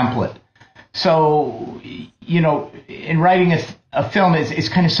setting a template. So, in writing a film, it's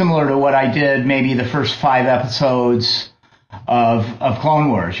kind of similar to what I did maybe the first 5 episodes of Clone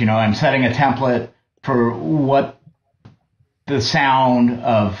Wars. I'm setting a template for what the sound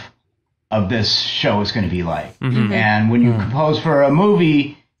of this show is going to be like. Mm-hmm. And when you compose for a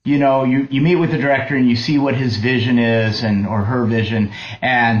movie, you meet with the director and you see what his vision is or her vision,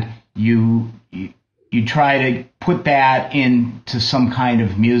 and you try to put that into some kind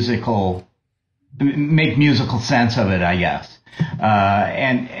of make musical sense of it, I guess.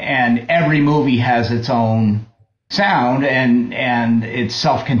 And every movie has its own sound, and it's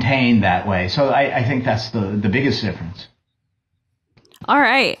self-contained that way. So I think that's the biggest difference. All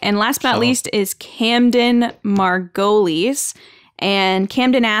right. And last but not least is Camden Margolis. And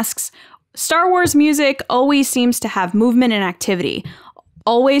Camden asks, Star Wars music always seems to have movement and activity.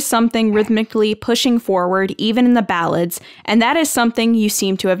 Always something rhythmically pushing forward, even in the ballads, and that is something you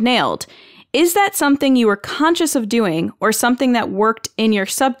seem to have nailed. Is that something you were conscious of doing, or something that worked in your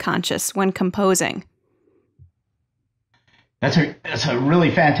subconscious when composing? That's a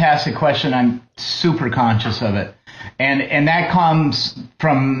really fantastic question. I'm super conscious of it. And that comes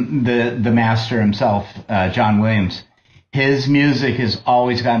from the master himself, John Williams. His music has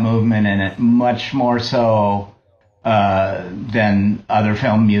always got movement in it, much more so than other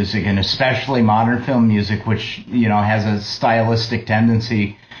film music, and especially modern film music, which, has a stylistic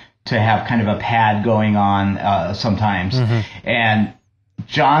tendency to have kind of a pad going on sometimes. And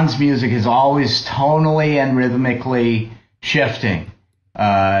John's music is always tonally and rhythmically shifting,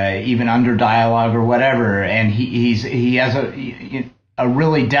 even under dialogue or whatever. And he has a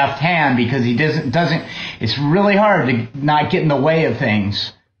really deft hand, because he doesn't. It's really hard to not get in the way of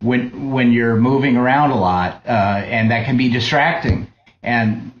things when you're moving around a lot, and that can be distracting.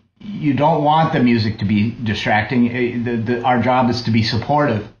 And you don't want the music to be distracting. Our job is to be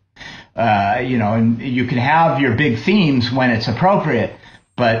supportive. And you can have your big themes when it's appropriate,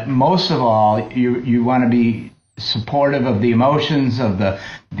 but most of all, you want to be supportive of the emotions, of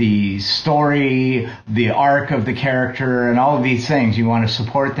the story, the arc of the character, and all of these things. You want to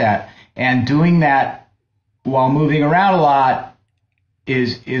support that, and doing that while moving around a lot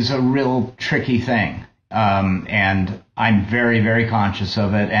is a real tricky thing. And I'm very, very conscious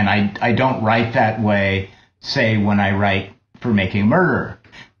of it, and I don't write that way, say, when I write for Making a Murderer.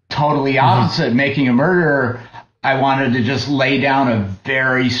 Totally opposite. Making a Murderer, I wanted to just lay down a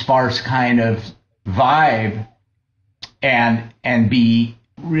very sparse kind of vibe and be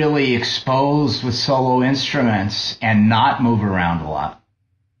really exposed with solo instruments and not move around a lot.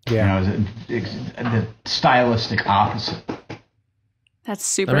 Yeah. The stylistic opposite. That's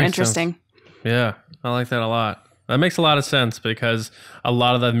super interesting. Sense. Yeah, I like that a lot. That makes a lot of sense, because a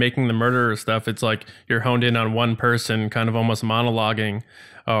lot of the Making the Murderer stuff, it's like you're honed in on one person, kind of almost monologuing,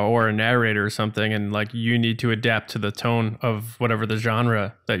 or a narrator or something, and like you need to adapt to the tone of whatever the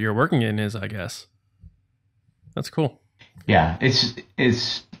genre that you're working in is, I guess. That's cool. Yeah, it's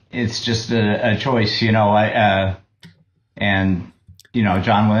just a choice, and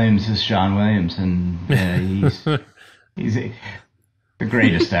John Williams is John Williams, and he's the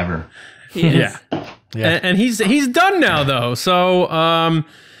greatest ever. Yeah. And he's done now, though. So,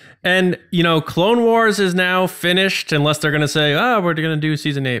 and Clone Wars is now finished, unless they're going to say, we're going to do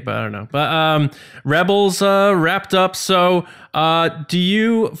season 8, but I don't know. But Rebels wrapped up. So, do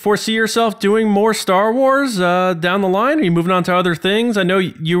you foresee yourself doing more Star Wars down the line? Are you moving on to other things? I know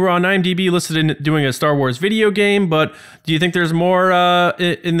you were on IMDb listed in doing a Star Wars video game, but do you think there's more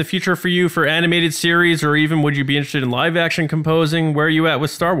in the future for you for animated series, or even would you be interested in live action composing? Where are you at with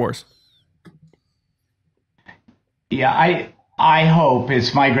Star Wars? Yeah, I hope,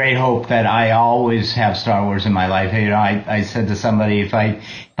 it's my great hope, that I always have Star Wars in my life. I said to somebody, if I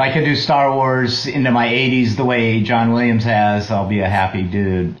could do Star Wars into my 80s the way John Williams has, I'll be a happy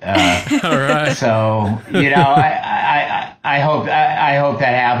dude. All right. So, I hope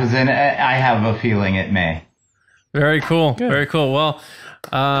that happens, and I have a feeling it may. Very cool. Good. Very cool. Well,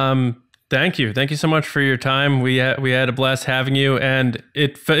 thank you so much for your time. We had a blast having you, and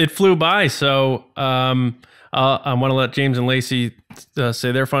it flew by. So, I want to let James and Lacey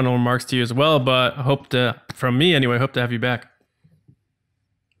say their final remarks to you as well, but from me anyway, hope to have you back.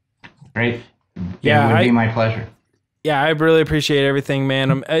 Great. Yeah, it would be my pleasure. Yeah, I really appreciate everything,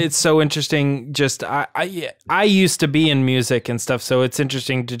 man. It's so interesting. Just I used to be in music and stuff, so it's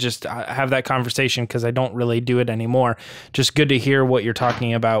interesting to just have that conversation, because I don't really do it anymore. Just good to hear what you're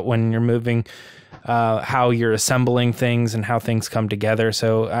talking about when you're moving, how you're assembling things and how things come together.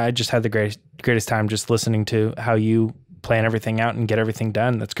 So I just had the greatest time just listening to how you plan everything out and get everything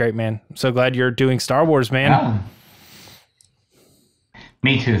done. That's great, man. I'm so glad you're doing Star Wars, man. Oh.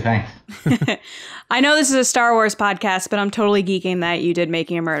 Me too, thanks. I know this is a Star Wars podcast, but I'm totally geeking that you did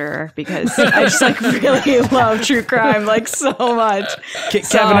Making a Murderer, because I just really love true crime so much.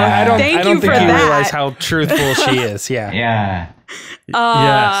 Kevin, I don't think you realize how truthful she is. Yeah. Yeah.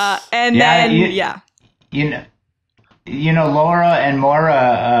 Yes. And then Laura and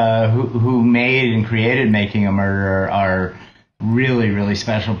Maura, who made and created Making a Murderer, are really, really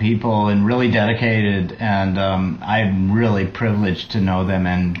special people and really dedicated, and I'm really privileged to know them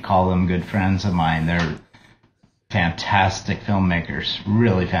and call them good friends of mine. They're fantastic filmmakers,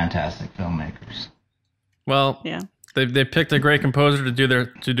 really fantastic filmmakers. Well, yeah. They picked a great composer to do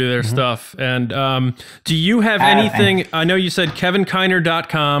their stuff. And do you have anything? I know you said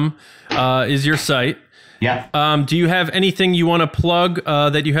kevinkiner.com is your site. Yeah. Do you have anything you want to plug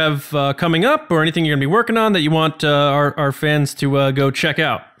that you have coming up, or anything you're going to be working on that you want our fans to go check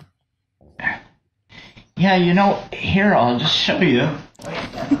out? Yeah, here, I'll just show you. Wait,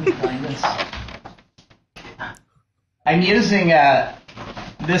 let me find this. I'm using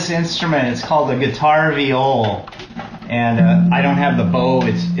this instrument. It's called a guitar viol. And I don't have the bow.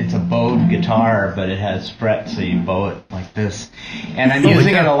 It's a bowed guitar, but it has frets, so you bow it like this. And I'm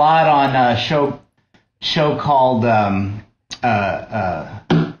using it a lot on a show called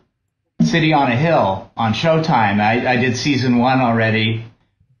City on a Hill on Showtime. I did season 1 already,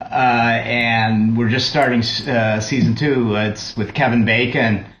 and we're just starting season 2. It's with Kevin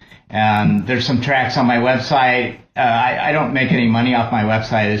Bacon, and there's some tracks on my website. I don't make any money off my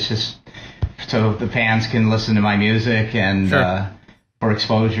website. It's just so the fans can listen to my music and for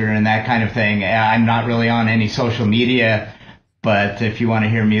exposure and that kind of thing. I'm not really on any social media, but if you want to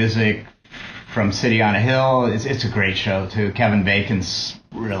hear music from City on a Hill, it's a great show too. Kevin Bacon's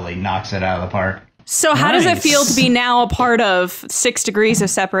really knocks it out of the park. So how does it feel to be now a part of 6 Degrees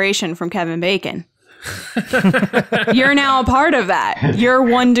of Separation from Kevin Bacon? You're now a part of that. You're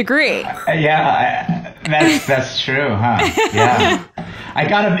 1 degree. Yeah, that's true, huh? Yeah. I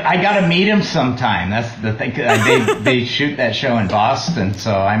gotta meet him sometime. That's the thing. They shoot that show in Boston,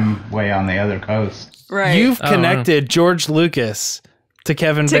 so I'm way on the other coast. Right. You've connected George Lucas to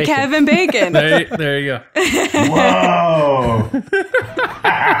Kevin Bacon. Kevin Bacon. There you go. Whoa.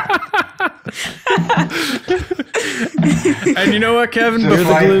 And you know what, Kevin? Just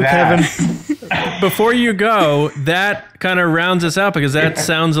like that. Kevin. Before you go, that kind of rounds us out, because that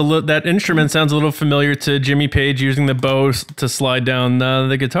that instrument sounds a little familiar to Jimmy Page using the bow to slide down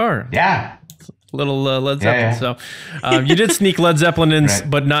the guitar. Yeah. Little Led Zeppelin. So you did sneak Led Zeppelin in, right,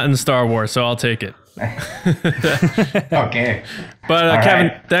 but not in Star Wars, so I'll take it. Okay. But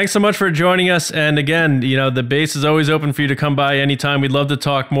Kevin, thanks so much for joining us. And again, the base is always open for you to come by anytime. We'd love to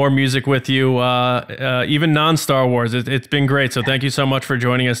talk more music with you, even non-Star Wars. It's been great. So thank you so much for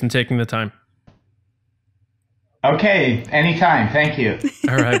joining us and taking the time. Okay, anytime. Thank you.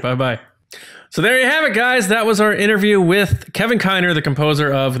 All right, bye-bye. So there you have it, guys. That was our interview with Kevin Kiner, the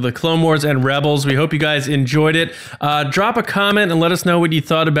composer of The Clone Wars and Rebels. We hope you guys enjoyed it. Drop a comment and let us know what you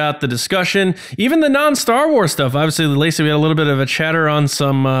thought about the discussion, even the non-Star Wars stuff. Obviously, Lacey, we had a little bit of a chatter on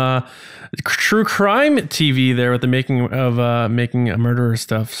some true crime TV there with the Making a Murderer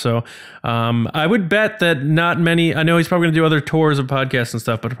stuff. So I would bet that not many, I know he's probably going to do other tours of podcasts and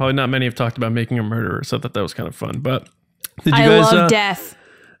stuff, but probably not many have talked about Making a Murderer. So I thought that was kind of fun. But did you guys love death.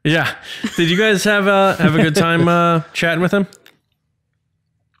 Yeah. Did you guys have a good time chatting with him?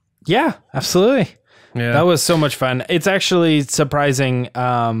 Yeah, absolutely. Yeah. That was so much fun. It's actually surprising,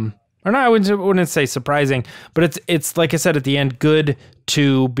 or no, I wouldn't say surprising, but it's like I said at the end, good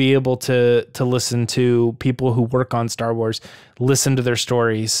to be able to listen to people who work on Star Wars, listen to their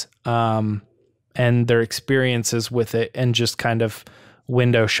stories, and their experiences with it, and just kind of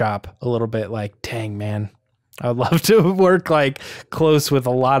window shop a little bit. Like, dang, man, I'd love to work close with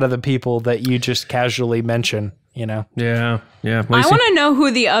a lot of the people that you just casually mention, Yeah. Yeah. Lacey? I want to know who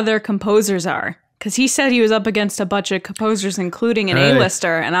the other composers are, because he said he was up against a bunch of composers, including an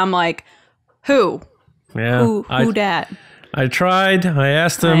A-lister, and I'm like, who? Yeah. Who dat? I tried. I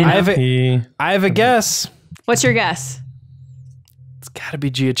asked him. I have a guess. What's your guess? It's got to be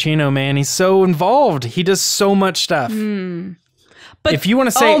Giacchino, man. He's so involved. He does so much stuff. But if you want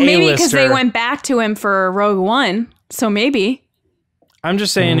to say maybe because they went back to him for Rogue One, so maybe. I'm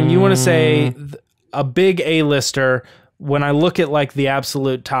just saying, if you want to say a big A-lister, when I look at the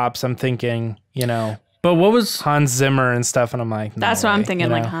absolute tops, I'm thinking, But what was Hans Zimmer and stuff, and I'm like, no that's what way, I'm thinking,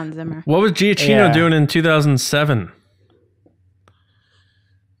 Hans Zimmer. What was Giacchino doing in 2007?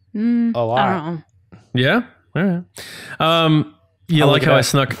 A lot. I don't know. Yeah. All right. You like how I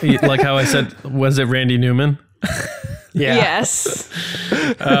snuck? Like how I said, was it Randy Newman? Yeah. Yes.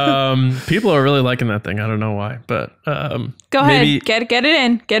 People are really liking that thing. I don't know why, but go ahead, get it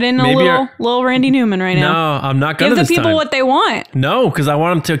in. Get in a little Randy Newman right now. No, I'm not gonna. Give the this people time. what they want. No, because I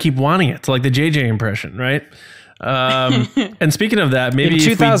want them to keep wanting it. It's like the JJ impression, right? And speaking of that, maybe in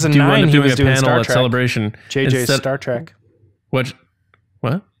 2009 if we do end up doing a panel Star at Trek. Celebration, JJ's Star Trek. What?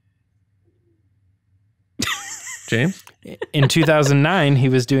 James? In 2009, he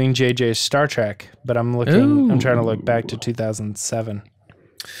was doing JJ's Star Trek, but I'm trying to look back to 2007.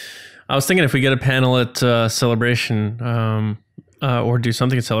 I was thinking if we get a panel at Celebration, or do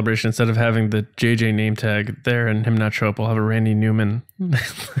something at Celebration, instead of having the JJ name tag there and him not show up, we'll have a Randy Newman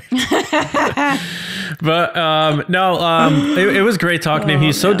But it was great talking to him.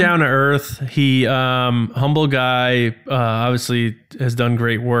 He's so down to earth. He humble guy. Obviously has done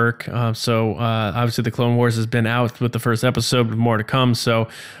great work. So obviously the Clone Wars has been out with the first episode, with more to come. So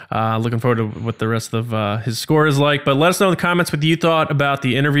looking forward to what the rest of his score is like. But let us know in the comments what you thought about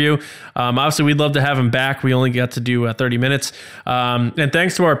the interview. Obviously we'd love to have him back. We only got to do 30 minutes. And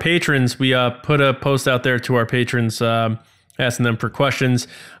thanks to our patrons, we put a post out there to our patrons asking them for questions.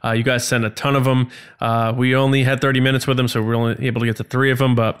 You guys sent a ton of them. We only had 30 minutes with him, so we were only able to get to 3 of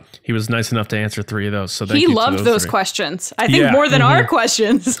them, but he was nice enough to answer 3 of those. So thank you. He loved those questions. I think more than our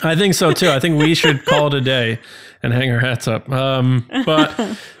questions. I think so too. I think we should call it a day and hang our hats up.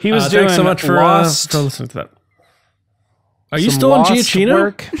 But he was doing thanks so much for listening to that. Are you still on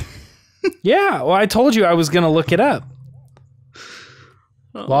Giacchino? Yeah. Well, I told you I was going to look it up.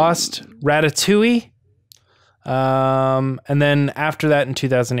 Lost, Ratatouille. And then after that in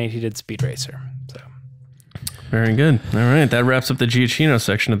 2008 he did Speed Racer. So very good. All right, that wraps up the Giacchino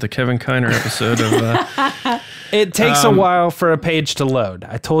section of the Kevin Kiner episode of it takes a while for a page to load.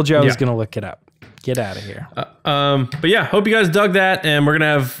 I told you I was going to look it up. Get out of here. But yeah, hope you guys dug that, and we're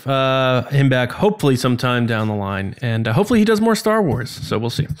gonna have him back hopefully sometime down the line, and hopefully he does more Star Wars. So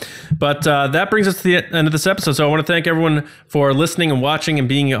we'll see. But that brings us to the end of this episode. So I want to thank everyone for listening and watching and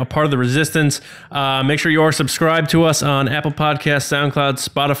being a part of the Resistance. Make sure you are subscribed to us on Apple Podcasts, SoundCloud,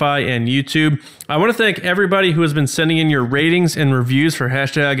 Spotify, and YouTube. I want to thank everybody who has been sending in your ratings and reviews for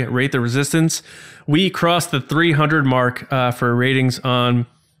hashtag Rate the Resistance. We crossed the 300 mark for ratings on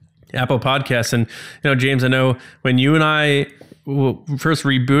Apple Podcasts. And, James, I know when you and I first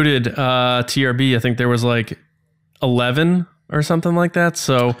rebooted TRB, I think there was like 11 or something like that.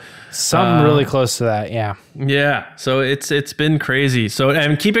 So something really close to that. Yeah. Yeah. So it's been crazy. So,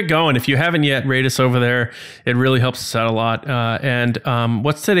 and keep it going. If you haven't yet, rate us over there. It really helps us out a lot. And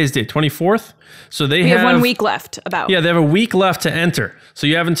what's today's date? 24th. So we have 1 week left Yeah, they have a week left to enter. So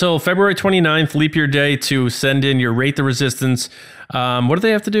you have until February 29th, leap year day, to send in your Rate the Resistance. What do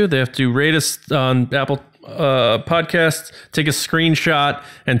they have to do? They have to rate us on Apple Podcasts, take a screenshot,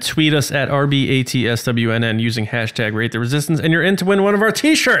 and tweet us at RBATSWNN using hashtag Rate the Resistance, and you're in to win one of our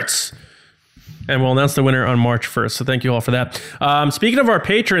t-shirts. And we'll announce the winner on March 1st. So thank you all for that. Speaking of our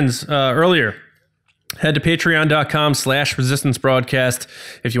patrons earlier, head to patreon.com/resistance broadcast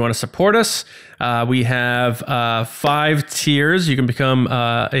if you want to support us. We have 5 tiers. You can become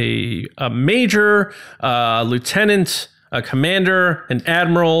a major, lieutenant, a commander, an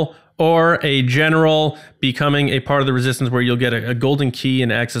admiral, or a general, becoming a part of the Resistance, where you'll get a golden key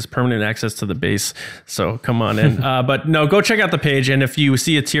and permanent access to the base. So come on in. But no, go check out the page. And if you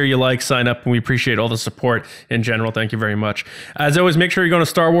see a tier you like, sign up. And we appreciate all the support in general. Thank you very much. As always, make sure you're going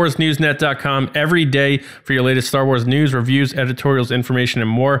to StarWarsNewsNet.com every day for your latest Star Wars news, reviews, editorials, information, and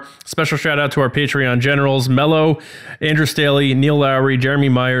more. Special shout out to our Patreon generals, Mello, Andrew Staley, Neel Lowery, Jeremie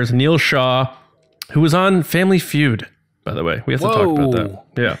Myers, Neil Shah, who was on Family Feud, by the way. We have to talk about that.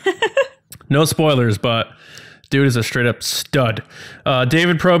 Yeah. No spoilers, but dude is a straight up stud.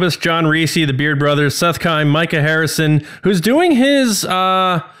 David Probus, John Risi, the Beard Brothers, Seth Keim, Micah Harrison, who's doing his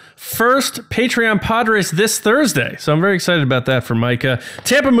first Patreon pod race this Thursday. So I'm very excited about that for Micah.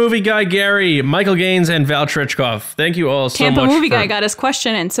 Tampa Movie Guy Gary, Michael Gaines, and Val Trichkov. Thank you all so much. Tampa Movie Guy got his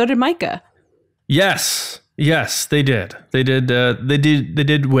question, and so did Micah. Yes, they did. They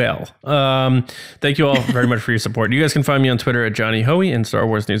did well. Thank you all very much for your support. You guys can find me on Twitter at Johnny Hoey and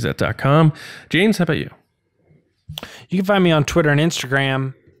StarWarsNewsNet.com. James, how about you? You can find me on Twitter and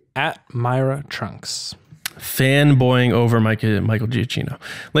Instagram at Myra Trunks. Fanboying over Michael Giacchino.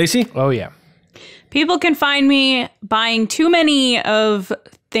 Lacey? Oh, yeah. People can find me buying too many of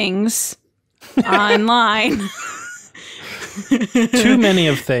things online. Too many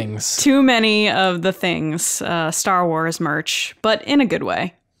of things. Too many of the things. Star Wars merch, but in a good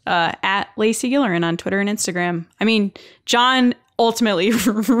way. At Lacey Gilleran on Twitter and Instagram. I mean, John ultimately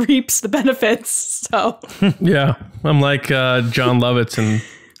reaps the benefits, so. Yeah, I'm like John Lovitz in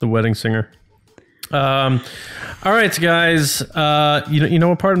The Wedding Singer. All right, guys. You know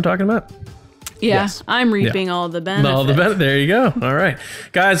what part I'm talking about? Yeah, yes. I'm reaping all the benefits. There you go. All right.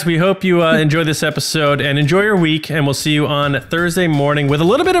 Guys, we hope you enjoy this episode and enjoy your week, and we'll see you on Thursday morning with a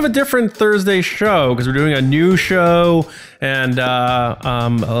little bit of a different Thursday show, because we're doing a new show and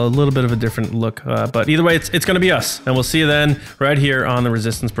a little bit of a different look. But either way, it's going to be us, and we'll see you then right here on the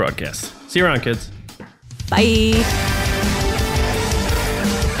Resistance broadcast. See you around, kids. Bye.